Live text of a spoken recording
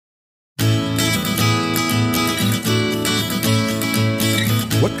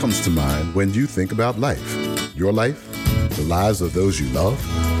What comes to mind when you think about life? Your life? The lives of those you love?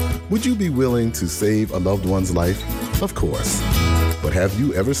 Would you be willing to save a loved one's life? Of course. But have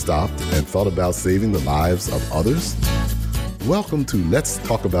you ever stopped and thought about saving the lives of others? Welcome to Let's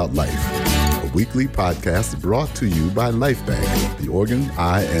Talk About Life, a weekly podcast brought to you by LifeBank, the organ,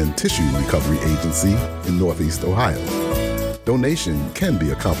 eye, and tissue recovery agency in Northeast Ohio. Donation can be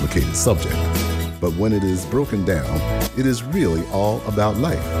a complicated subject, but when it is broken down, it is really all about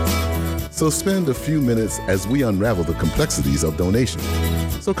life. So spend a few minutes as we unravel the complexities of donation.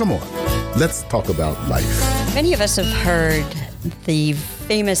 So come on, let's talk about life. Many of us have heard the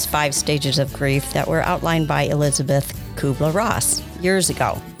famous 5 stages of grief that were outlined by Elisabeth Kubler-Ross years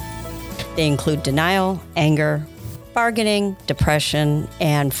ago. They include denial, anger, bargaining, depression,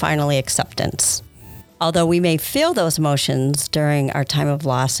 and finally acceptance. Although we may feel those emotions during our time of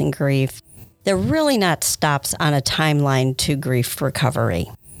loss and grief, they're really not stops on a timeline to grief recovery.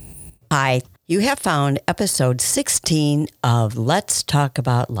 Hi, you have found episode 16 of Let's Talk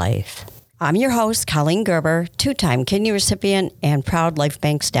About Life. I'm your host, Colleen Gerber, 2-time kidney recipient and proud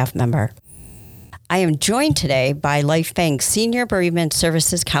LifeBank staff member. I am joined today by LifeBank Senior Bereavement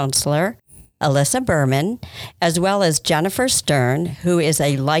Services Counselor, Alyssa Berman, as well as Jennifer Stern, who is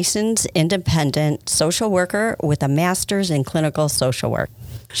a licensed independent social worker with a master's in clinical social work.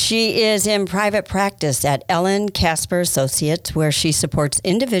 She is in private practice at Ellen Casper Associates, where she supports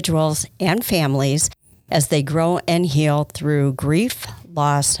individuals and families as they grow and heal through grief,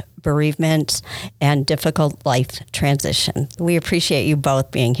 loss, bereavement, and difficult life transition. We appreciate you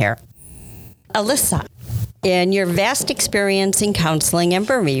both being here. Alyssa, in your vast experience in counseling and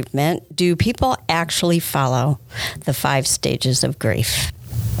bereavement, do people actually follow the 5 stages of grief?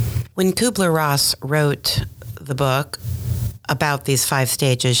 When Kubler-Ross wrote the book about these 5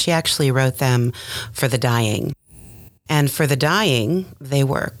 stages, she actually wrote them for the dying. And for the dying, they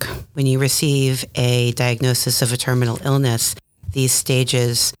work. When you receive a diagnosis of a terminal illness, these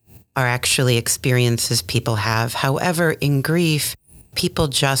stages are actually experiences people have. However, in grief, people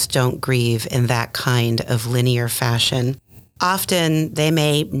just don't grieve in that kind of linear fashion. Often, they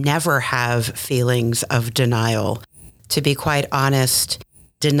may never have feelings of denial. To be quite honest,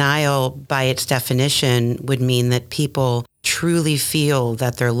 denial by its definition would mean that people truly feel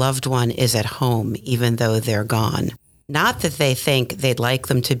that their loved one is at home, even though they're gone. Not that they think they'd like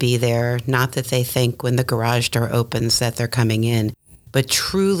them to be there, not that they think when the garage door opens that they're coming in, but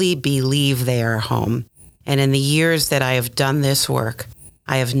truly believe they are home. And in the years that I have done this work,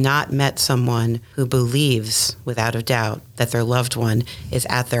 I have not met someone who believes, without a doubt, that their loved one is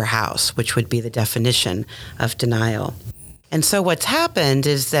at their house, which would be the definition of denial. And so what's happened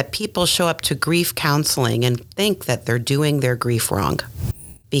is that people show up to grief counseling and think that they're doing their grief wrong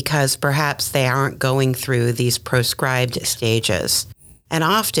because perhaps they aren't going through these proscribed stages. And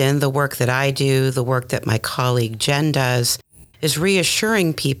often the work that I do, the work that my colleague Jen does, is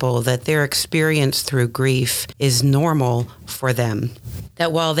reassuring people that their experience through grief is normal for them.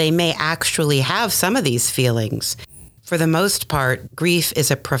 That while they may actually have some of these feelings, for the most part, grief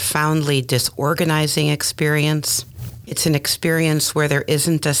is a profoundly disorganizing experience. It's an experience where there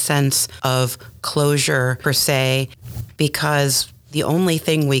isn't a sense of closure per se, because the only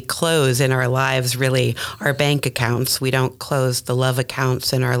thing we close in our lives really are bank accounts. We don't close the love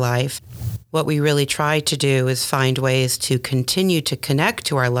accounts in our life. What we really try to do is find ways to continue to connect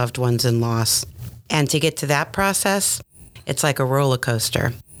to our loved ones in loss. And to get to that process, it's like a roller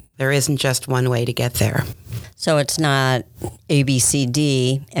coaster. There isn't just one way to get there. So it's not A, B, C,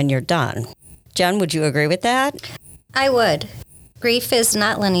 D, and you're done. Jen, would you agree with that? I would. Grief is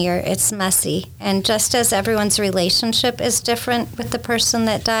not linear, it's messy. And just as everyone's relationship is different with the person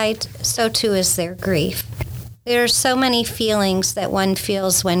that died, so too is their grief. There are so many feelings that one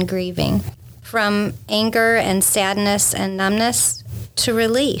feels when grieving, from anger and sadness and numbness to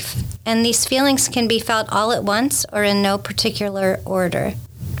relief. And these feelings can be felt all at once or in no particular order.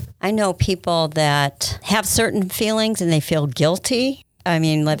 I know people that have certain feelings and they feel guilty. I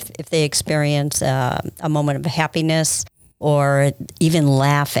mean, if they experience a moment of happiness or even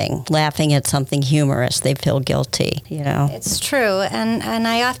laughing at something humorous, they feel guilty, you know. It's true. And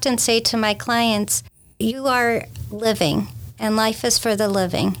I often say to my clients, you are living and life is for the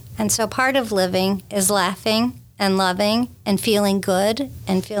living. And so part of living is laughing and loving and feeling good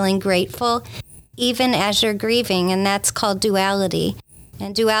and feeling grateful, even as you're grieving. And that's called duality.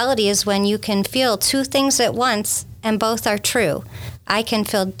 And duality is when you can feel 2 things at once and both are true. I can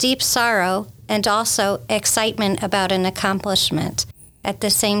feel deep sorrow and also excitement about an accomplishment at the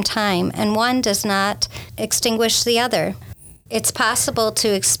same time. And one does not extinguish the other. It's possible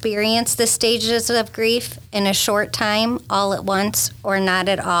to experience the stages of grief in a short time, all at once, or not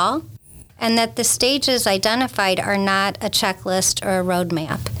at all, and that the stages identified are not a checklist or a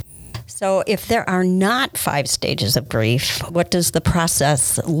roadmap. So if there are not 5 stages of grief, what does the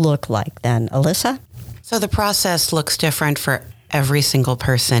process look like then, Alyssa? So the process looks different for every single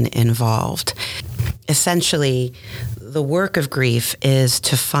person involved. Essentially, the work of grief is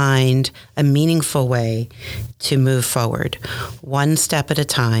to find a meaningful way to move forward, one step at a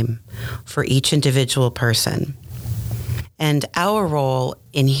time, for each individual person. And our role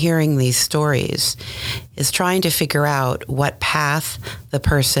in hearing these stories is trying to figure out what path the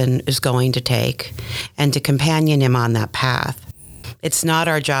person is going to take and to companion him on that path. It's not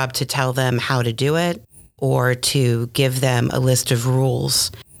our job to tell them how to do it or to give them a list of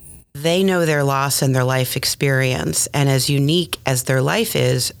rules. They know their loss and their life experience, and as unique as their life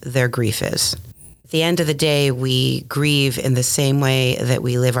is, their grief is. At the end of the day, we grieve in the same way that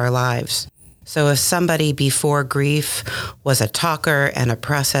we live our lives. So if somebody before grief was a talker and a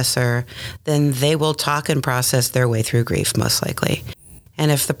processor, then they will talk and process their way through grief, most likely. And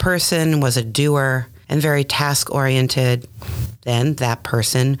if the person was a doer and very task-oriented, then that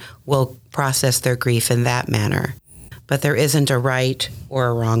person will process their grief in that manner. But there isn't a right or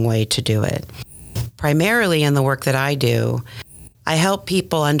a wrong way to do it. Primarily in the work that I do, I help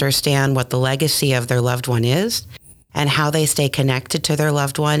people understand what the legacy of their loved one is and how they stay connected to their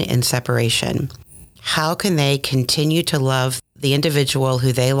loved one in separation. How can they continue to love the individual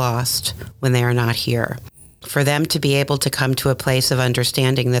who they lost when they are not here? For them to be able to come to a place of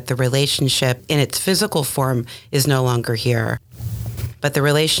understanding that the relationship in its physical form is no longer here, but the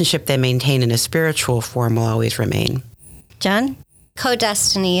relationship they maintain in a spiritual form will always remain. Jen?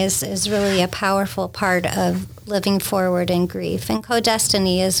 Co-destiny is really a powerful part of living forward in grief. And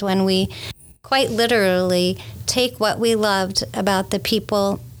co-destiny is when we quite literally take what we loved about the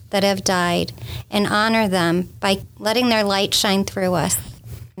people that have died and honor them by letting their light shine through us.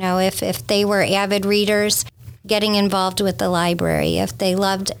 You know, if they were avid readers, getting involved with the library. If they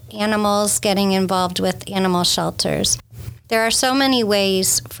loved animals, getting involved with animal shelters. There are so many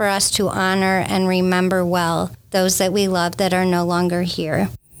ways for us to honor and remember well those that we love that are no longer here.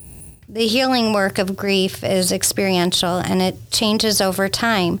 The healing work of grief is experiential and it changes over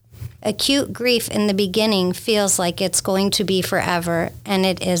time. Acute grief in the beginning feels like it's going to be forever, and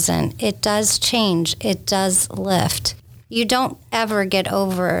it isn't. It does change. It does lift. You don't ever get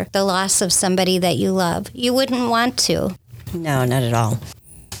over the loss of somebody that you love. You wouldn't want to. No, not at all.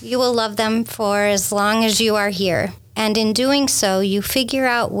 You will love them for as long as you are here. And in doing so, you figure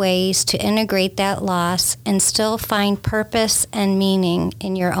out ways to integrate that loss and still find purpose and meaning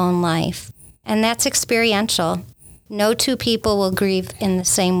in your own life. And that's experiential. No two people will grieve in the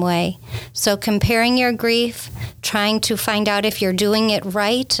same way. So comparing your grief, trying to find out if you're doing it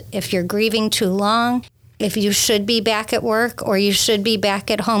right, if you're grieving too long, if you should be back at work or you should be back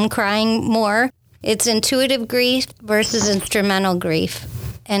at home crying more. It's intuitive grief versus instrumental grief.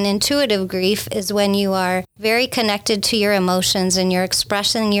 And intuitive grief is when you are very connected to your emotions and you're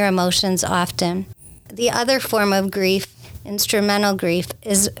expressing your emotions often. The other form of grief, instrumental grief,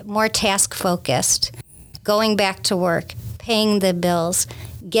 is more task-focused. Going back to work, paying the bills,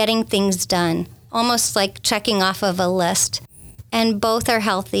 getting things done, almost like checking off of a list. And both are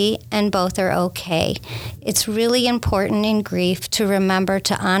healthy and both are okay. It's really important in grief to remember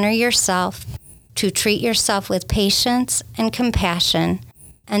to honor yourself, to treat yourself with patience and compassion,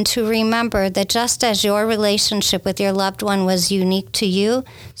 and to remember that just as your relationship with your loved one was unique to you,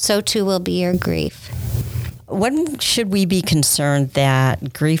 so too will be your grief. When should we be concerned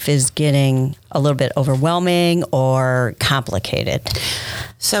that grief is getting a little bit overwhelming or complicated?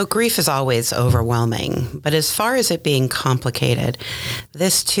 So grief is always overwhelming, but as far as it being complicated,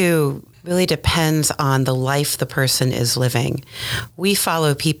 this too really depends on the life the person is living. We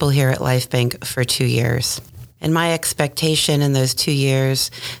follow people here at LifeBank for 2 years. And my expectation in those 2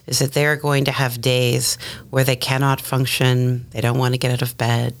 years is that they're going to have days where they cannot function, they don't want to get out of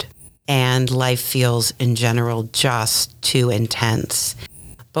bed, and life feels in general just too intense.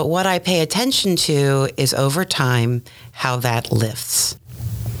 But what I pay attention to is over time how that lifts.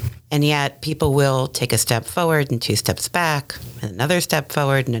 And yet people will take a step forward and 2 steps back, and another step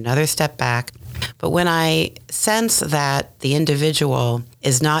forward and another step back. But when I sense that the individual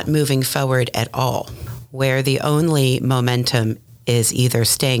is not moving forward at all, where the only momentum is either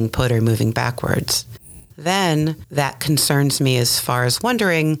staying put or moving backwards, then that concerns me as far as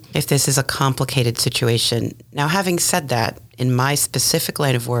wondering if this is a complicated situation. Now, having said that, in my specific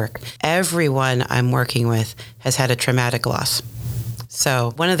line of work, everyone I'm working with has had a traumatic loss.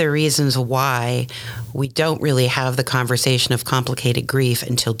 So one of the reasons why we don't really have the conversation of complicated grief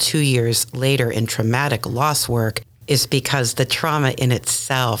until 2 years later in traumatic loss work is because the trauma in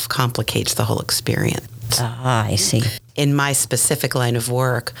itself complicates the whole experience. Ah, I see. In my specific line of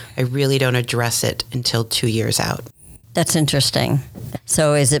work, I really don't address it until 2 years out. That's interesting.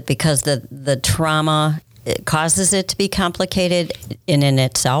 So is it because the trauma it causes it to be complicated in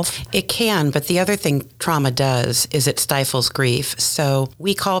itself? It can, but the other thing trauma does is it stifles grief. So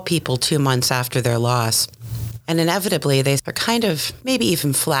we call people 2 months after their loss, and inevitably they are kind of maybe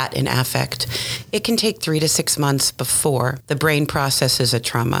even flat in affect. It can take 3 to 6 months before the brain processes a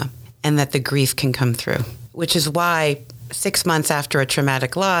trauma and that the grief can come through, which is why 6 months after a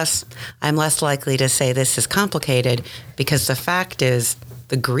traumatic loss, I'm less likely to say this is complicated because the fact is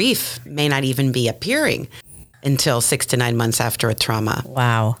the grief may not even be appearing until 6 to 9 months after a trauma.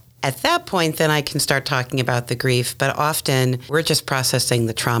 Wow. At that point, then I can start talking about the grief, but often we're just processing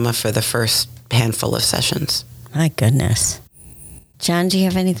the trauma for the first handful of sessions. My goodness. John, do you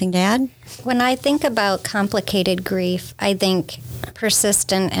have anything to add? When I think about complicated grief, I think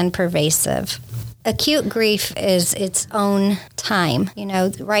persistent and pervasive. Acute grief is its own time.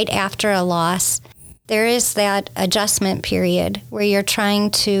 Right after a loss, there is that adjustment period where you're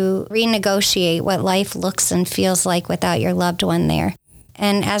trying to renegotiate what life looks and feels like without your loved one there.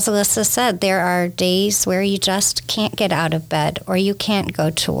 And as Alyssa said, there are days where you just can't get out of bed or you can't go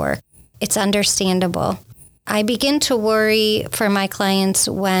to work. It's understandable. I begin to worry for my clients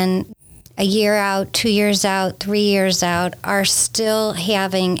when a year out, 2 years out, 3 years out are still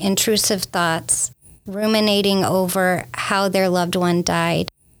having intrusive thoughts, ruminating over how their loved one died,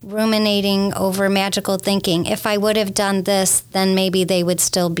 ruminating over magical thinking. If I would have done this, then maybe they would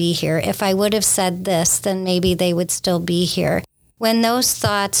still be here. If I would have said this, then maybe they would still be here. When those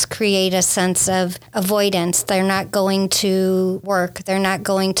thoughts create a sense of avoidance, they're not going to work, they're not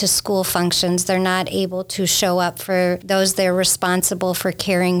going to school functions, they're not able to show up for those they're responsible for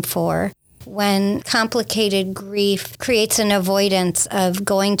caring for. When complicated grief creates an avoidance of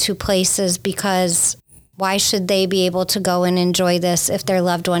going to places because why should they be able to go and enjoy this if their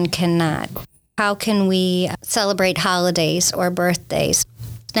loved one cannot? How can we celebrate holidays or birthdays?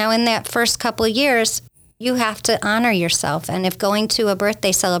 Now, in that first couple of years, you have to honor yourself. And if going to a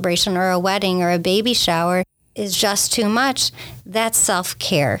birthday celebration or a wedding or a baby shower is just too much, that's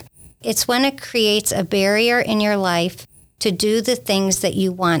self-care. It's when it creates a barrier in your life to do the things that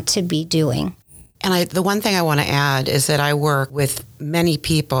you want to be doing. And the one thing I want to add is that I work with many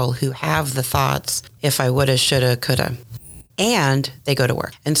people who have the thoughts, if I woulda, shoulda, coulda, and they go to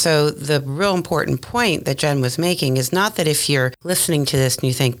work. And so the real important point that Jen was making is not that if you're listening to this and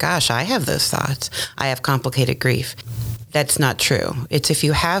you think, gosh, I have those thoughts, I have complicated grief. That's not true. It's if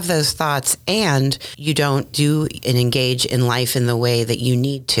you have those thoughts and you don't do and engage in life in the way that you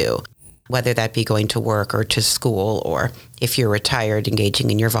need to, whether that be going to work or to school, or if you're retired,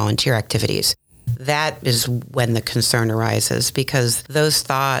 engaging in your volunteer activities. That is when the concern arises because those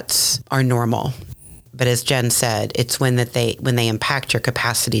thoughts are normal. But as Jen said, it's when they impact your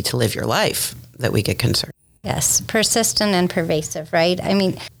capacity to live your life that we get concerned. Yes, persistent and pervasive, right? I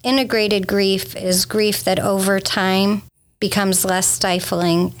mean, integrated grief is grief that over time becomes less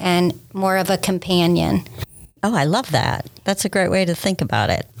stifling and more of a companion. Oh, I love that. That's a great way to think about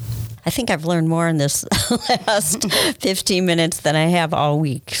it. I think I've learned more in this last 15 minutes than I have all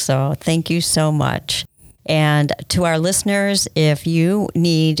week. So thank you so much. And to our listeners, if you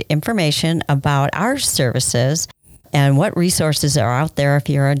need information about our services and what resources are out there if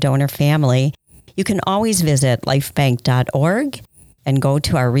you're a donor family, you can always visit lifebank.org and go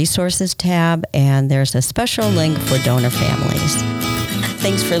to our resources tab, and there's a special link for donor families.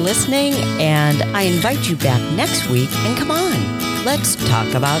 Thanks for listening, and I invite you back next week, and come on, let's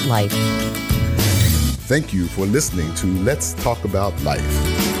talk about life. Thank you for listening to Let's Talk About Life,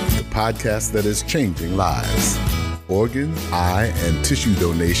 the podcast that is changing lives. Organ, eye, and tissue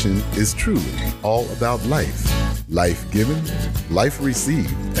donation is truly all about life. Life given, life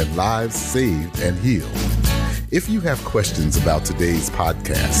received, and lives saved and healed. If you have questions about today's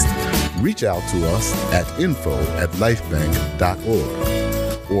podcast, reach out to us at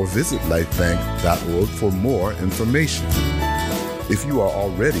info@lifebank.org or visit lifebank.org for more information. If you are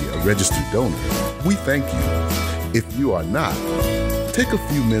already a registered donor, we thank you. If you are not, take a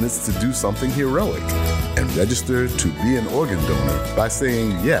few minutes to do something heroic and register to be an organ donor by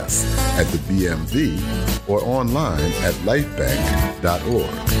saying yes at the BMV or online at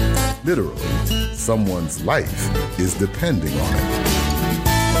lifebank.org. Literally, someone's life is depending on it.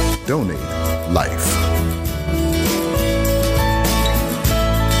 Donate life.